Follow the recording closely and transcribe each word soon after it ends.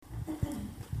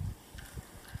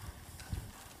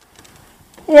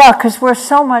Yeah, because we're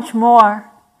so much more.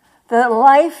 The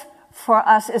life for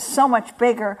us is so much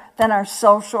bigger than our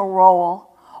social role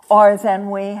or than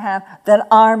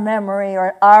our memory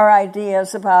or our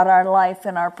ideas about our life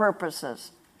and our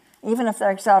purposes. Even if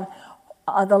they're exalted,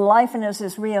 the life in us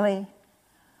is really,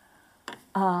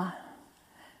 and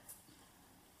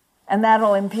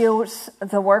that'll imbue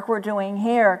the work we're doing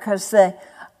here, because the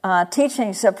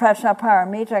teachings of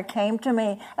Prajnaparamita came to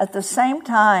me at the same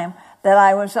time that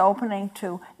I was opening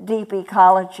to deep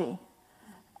ecology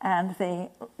and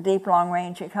the deep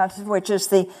long-range ecology, which is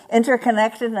the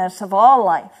interconnectedness of all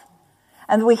life.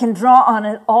 And we can draw on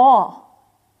it all.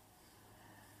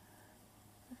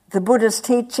 The Buddha's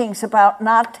teachings about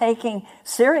not taking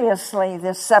seriously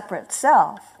this separate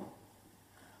self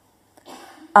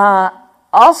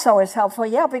also is helpful,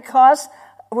 because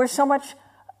we're so much,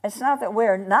 it's not that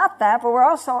we're not that, but we're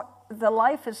also, the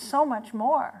life is so much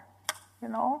more,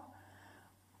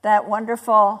 That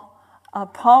wonderful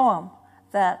poem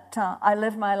that I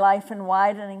live my life in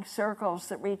widening circles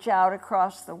that reach out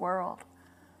across the world.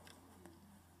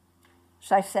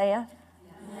 Should I say it?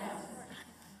 Yes.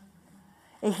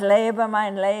 Ich lebe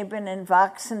mein Leben in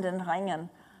wachsenden Ringen.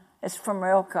 It's from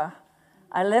Rilke.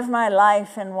 I live my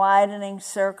life in widening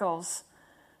circles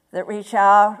that reach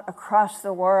out across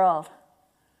the world.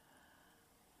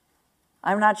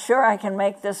 I'm not sure I can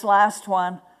make this last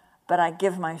one, but I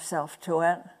give myself to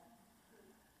it.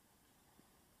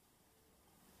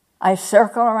 I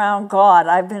circle around God.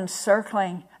 I've been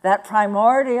circling that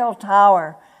primordial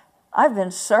tower. I've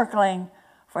been circling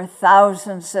for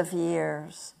thousands of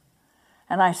years,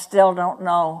 and I still don't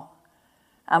know.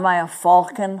 Am I a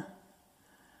falcon,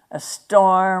 a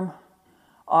storm,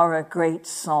 or a great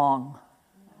song?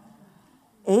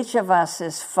 Each of us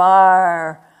is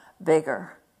far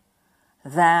bigger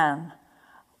than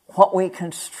what we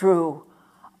construe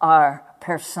our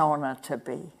persona to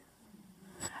be.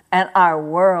 And our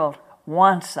world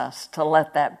wants us to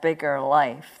let that bigger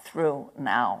life through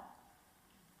now.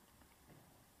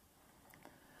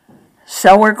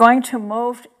 So we're going to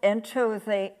move into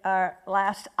our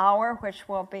last hour, which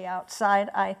will be outside.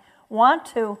 I want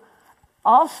to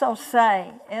also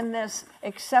say, in this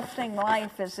accepting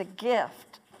life as a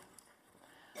gift,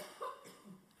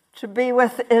 to be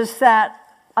with is that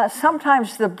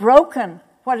sometimes the broken,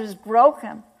 what is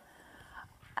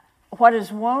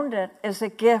wounded is a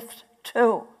gift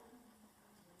too,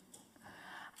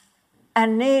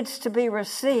 and needs to be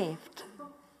received.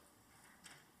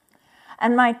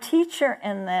 And my teacher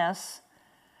in this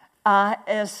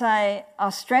is an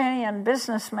Australian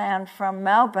businessman from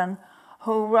Melbourne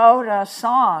who wrote a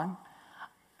song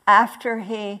after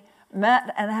he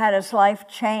met and had his life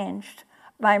changed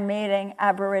by making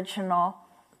Aboriginal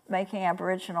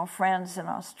friends in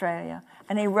Australia.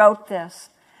 And he wrote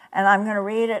this, and I'm going to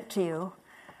read it to you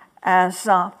as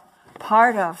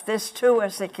part of this too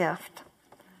is a gift.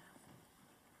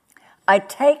 I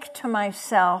take to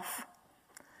myself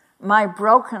my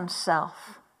broken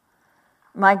self,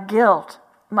 my guilt,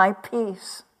 my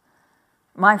peace,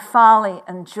 my folly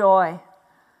and joy,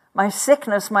 my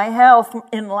sickness, my health,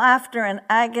 in laughter and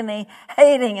agony,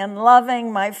 hating and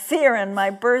loving, my fear and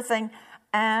my birthing,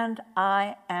 and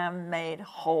I am made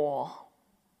whole.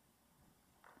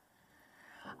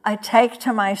 I take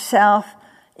to myself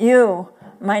you,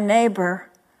 my neighbor,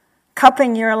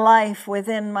 cupping your life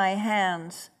within my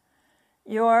hands,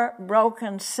 your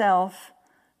broken self,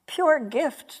 pure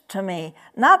gift to me,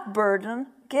 not burden,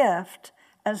 gift,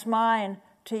 as mine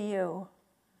to you,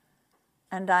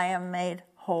 and I am made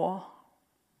whole.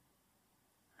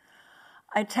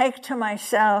 I take to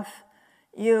myself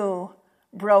you,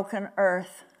 broken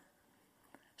earth,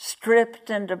 stripped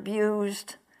and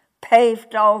abused,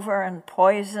 paved over and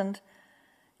poisoned,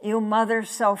 you mother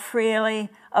so freely,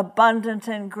 abundant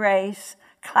in grace,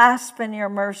 clasp in your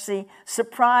mercy,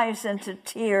 surprise into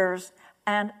tears,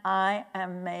 and I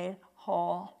am made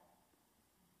whole.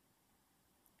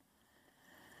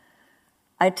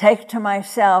 I take to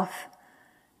myself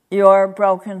your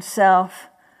broken self,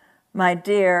 my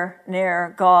dear,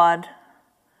 near God,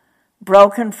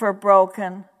 broken,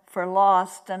 for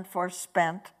lost and for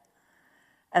spent.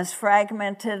 As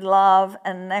fragmented love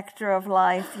and nectar of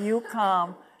life, you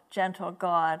come, gentle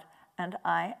God, and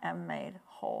I am made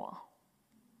whole.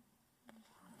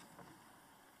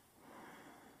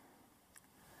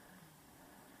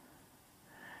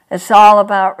 It's all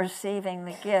about receiving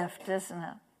the gift, isn't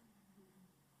it?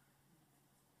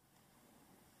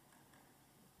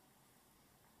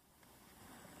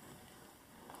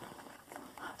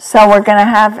 So we're going to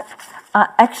have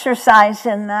exercise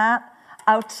in that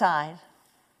outside.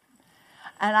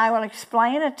 And I will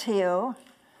explain it to you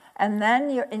And then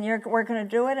we're going to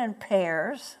do it in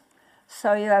pairs,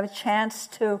 so you have a chance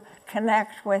to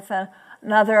connect with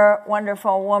another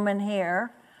wonderful woman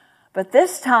here. But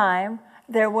this time,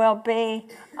 there will be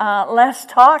less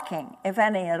talking, if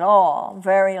any at all,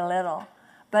 very little,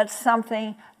 but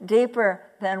something deeper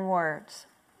than words.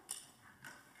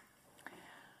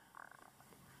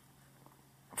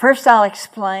 First I'll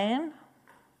explain,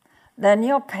 then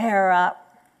you'll pair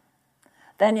up,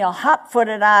 then you'll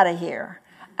hot-footed out of here.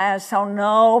 And so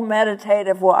no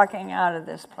meditative walking out of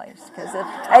this place, because it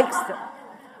takes them.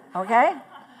 Okay?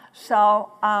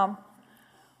 So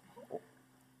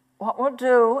what we'll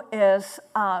do is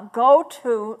go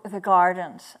to the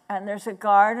gardens. And there's a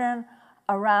garden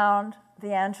around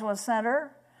the Angela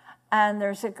Center, and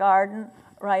there's a garden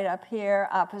right up here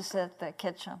opposite the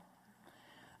kitchen.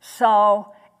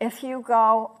 So if you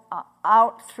go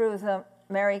out through the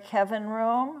Mary Kevin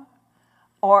room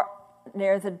or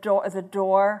near the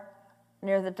door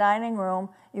near the dining room,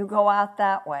 you go out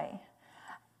that way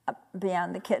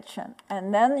beyond the kitchen.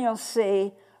 And then you'll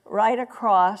see right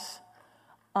across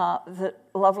the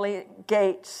lovely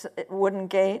gates, wooden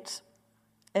gates,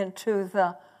 into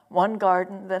the one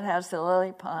garden that has the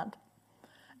lily pond.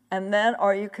 And then,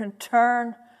 or you can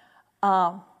turn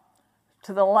to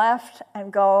the left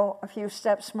and go a few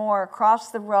steps more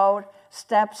across the road,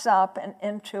 steps up and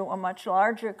into a much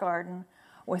larger garden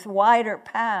with wider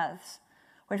paths,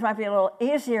 which might be a little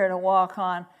easier to walk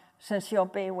on since you'll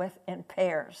be in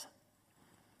pairs.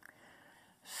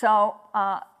 So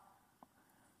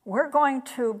we're going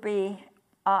to be,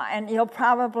 and you'll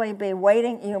probably be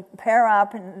waiting, you pair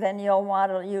up and then you'll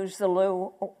want to use the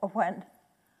loo when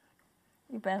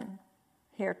you've been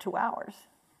here 2 hours,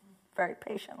 very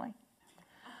patiently.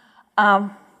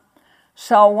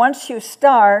 So once you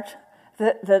start,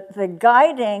 the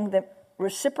guiding, the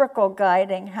reciprocal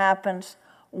guiding happens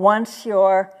once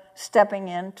you're stepping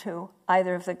into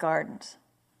either of the gardens.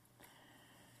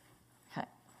 Okay.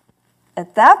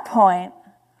 At that point,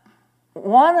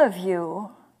 one of you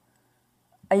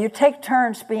take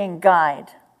turns being guide.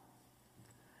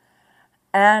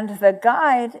 And the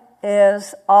guide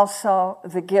is also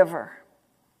the giver.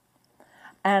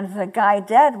 And the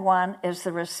guided one is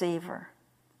the receiver.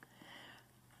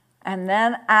 And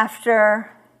then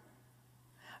after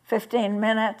 15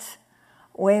 minutes,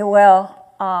 we will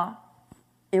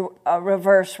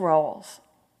reverse roles.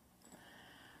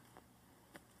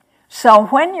 So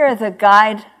when you're the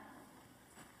guide,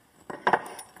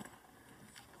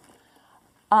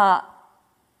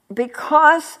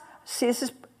 because, see, this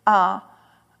is,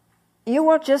 you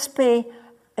will just be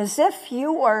as if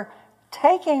you were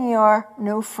taking your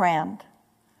new friend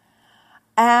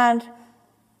and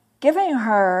giving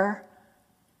her,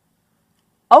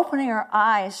 opening her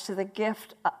eyes to the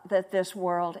gift that this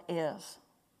world is.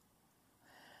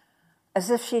 As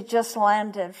if she just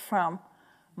landed from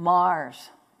Mars.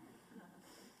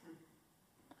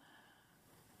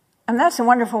 And that's a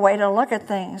wonderful way to look at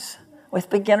things, with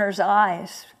beginner's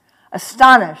eyes,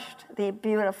 astonished, the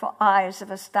beautiful eyes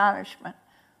of astonishment,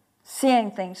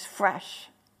 seeing things fresh.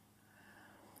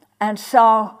 And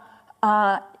so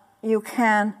you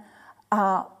can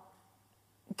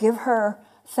give her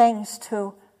things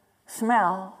to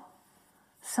smell,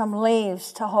 some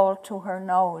leaves to hold to her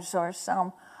nose, or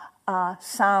some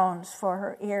sounds for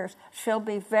her ears. She'll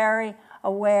be very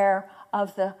aware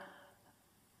of the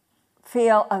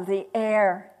feel of the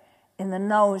air in the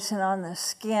nose and on the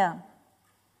skin.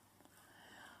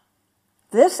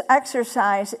 This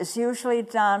exercise is usually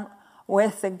done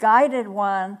with the guided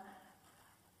one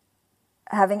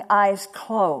having eyes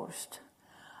closed.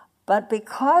 But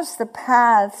because the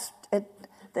paths,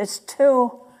 it's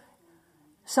too,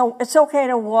 so it's okay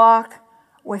to walk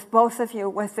with both of you,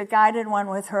 with the guided one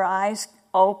with her eyes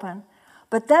open.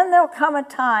 But then there'll come a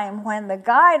time when the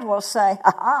guide will say,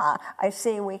 "Aha, I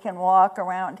see we can walk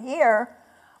around here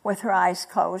with her eyes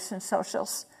closed," and so she'll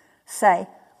say,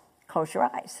 "Close your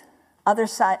eyes."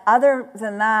 Other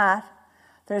than that,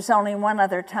 there's only one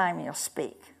other time you'll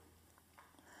speak,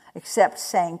 except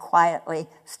saying quietly,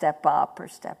 "Step up" or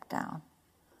 "step down."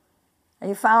 Are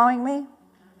you following me?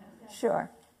 Sure.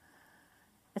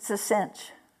 It's a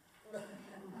cinch.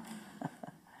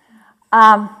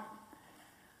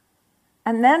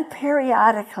 And then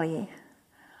periodically,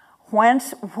 when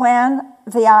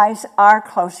the eyes are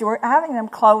closed, you're having them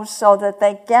closed so that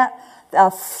they get a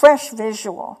fresh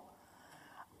visual.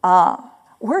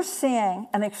 We're seeing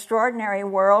an extraordinary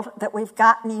world that we've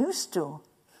gotten used to.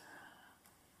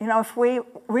 You know, if we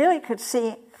really could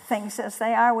see things as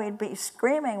they are, we'd be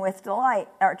screaming with delight.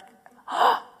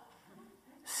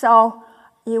 So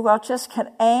you will just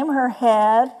aim her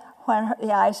head when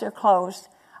the eyes are closed,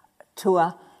 to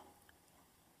a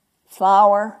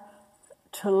flower,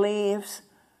 to leaves,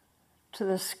 to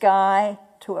the sky,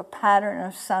 to a pattern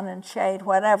of sun and shade,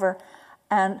 whatever.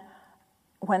 And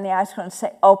when the eye's going to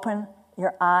say, open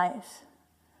your eyes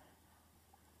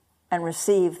and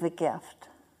receive the gift.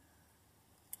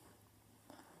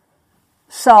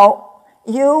 So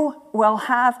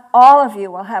all of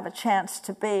you will have a chance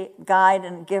to be guide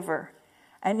and giver,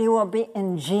 and you will be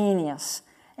ingenious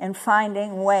in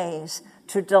finding ways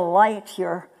to delight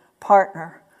your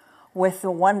partner with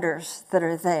the wonders that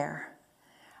are there.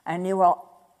 And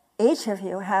each of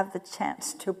you have the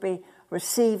chance to be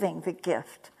receiving the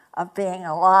gift of being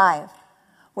alive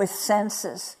with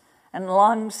senses and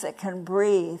lungs that can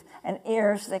breathe and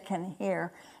ears that can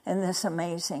hear in this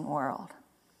amazing world.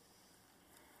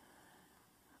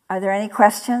 Are there any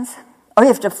questions? Oh, you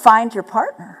have to find your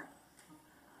partner.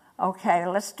 Okay,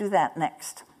 let's do that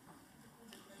next.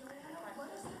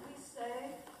 What does we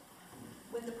say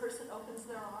when the person opens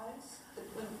their eyes?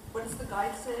 What does the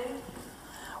guide say?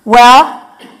 Well,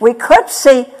 we could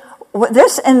see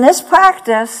this in this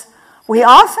practice. We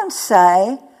often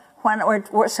say, when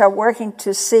we're working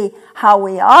to see how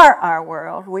we are our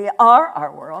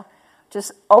world,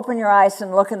 just open your eyes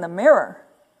and look in the mirror.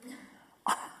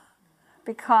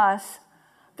 Because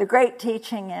the great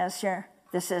teaching is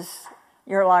this is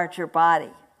your larger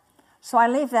body. So I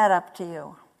leave that up to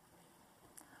you.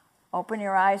 Open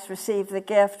your eyes, receive the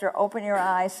gift, or open your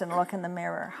eyes and look in the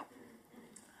mirror.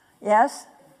 Yes?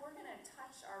 If we're going to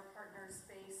touch our partner's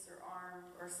face or arm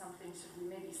or something, should we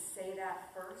maybe say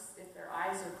that first if their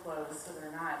eyes are closed so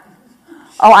they're not?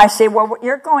 Oh, I see. Well,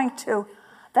 you're going to,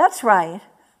 that's right.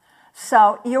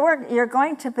 So you're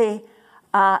going to be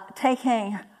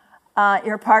taking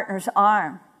your partner's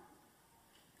arm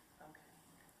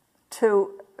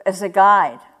as a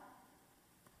guide.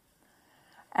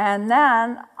 And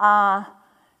then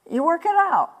you work it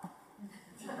out.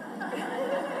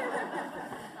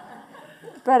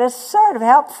 But it's sort of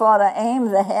helpful to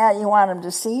aim the head. You want them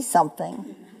to see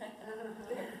something.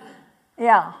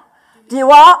 Yeah. Do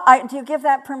you give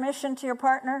that permission to your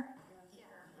partner?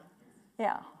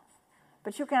 Yeah.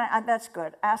 But you can. That's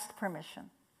good. Ask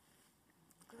permission.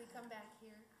 Do we come back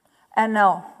here? And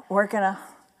no,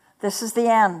 this is the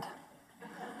end.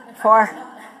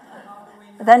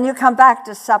 Then you come back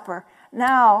to supper.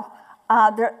 Now,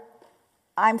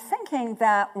 I'm thinking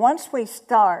that once we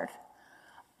start,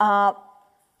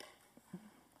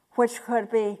 which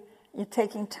could be you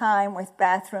taking time with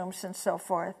bathrooms and so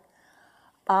forth,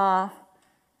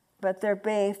 but there'd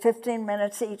be 15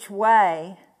 minutes each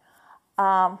way,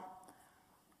 I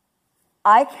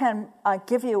can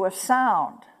give you a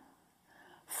sound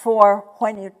for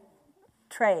when you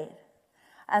trade.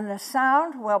 And the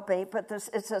sound will be, but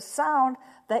it's a sound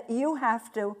that you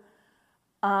have to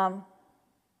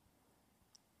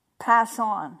pass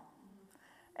on.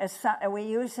 We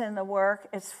use in the work,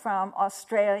 it's from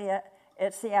Australia,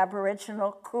 it's the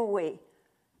Aboriginal cooey.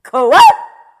 Cooey!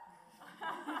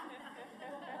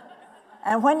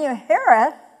 And when you hear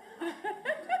it,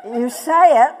 you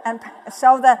say it, and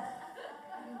so that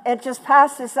it just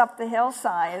passes up the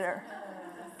hillside.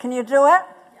 Can you do it?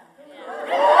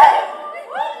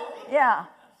 Yeah.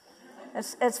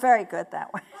 It's very good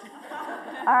that way.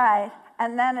 All right.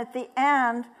 And then at the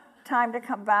end, time to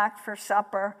come back for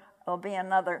supper, it'll be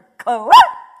another All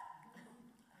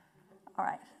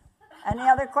right. Any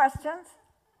other questions?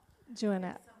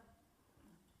 Joanna,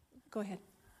 go ahead.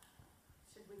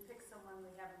 Should we pick someone we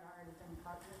haven't already been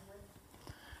partnered with?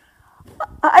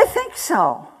 I think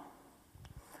so.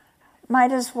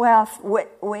 Might as well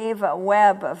weave a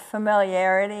web of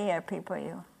familiarity of people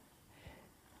you...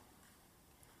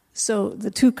 So the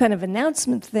two kind of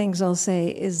announcement things I'll say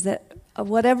is that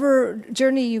whatever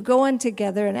journey you go on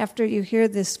together, and after you hear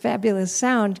this fabulous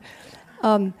sound,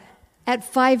 at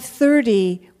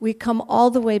 5:30 we come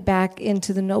all the way back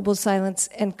into the noble silence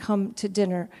and come to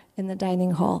dinner in the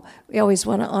dining hall. We always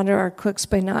want to honor our cooks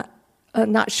by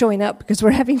not showing up because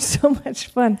we're having so much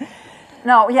fun.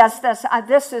 No, yes,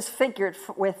 this is figured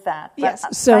with that. But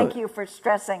yes, so thank you for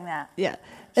stressing that. Yeah,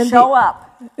 show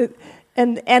up.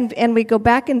 And we go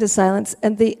back into silence.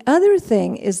 And the other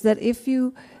thing is that if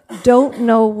you don't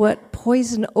know what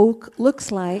poison oak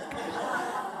looks like,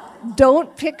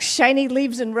 don't pick shiny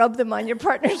leaves and rub them on your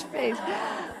partner's face.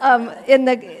 In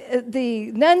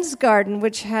the nun's garden,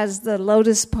 which has the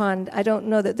lotus pond, I don't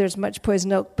know that there's much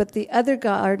poison oak, but the other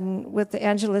garden with the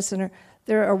Angelus Center,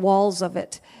 there are walls of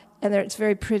it. And it's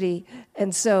very pretty.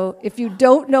 And so if you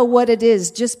don't know what it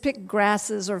is, just pick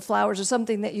grasses or flowers or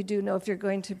something that you do know if you're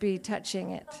going to be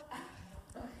touching it.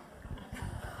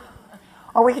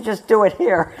 Or we could just do it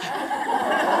here.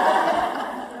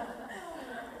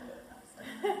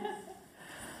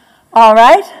 All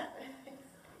right?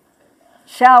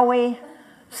 Shall we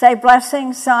say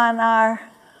blessings on our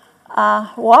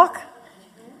walk?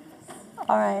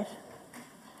 All right.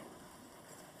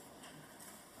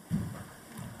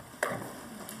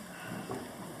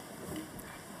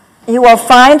 You will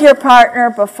find your partner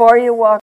before you walk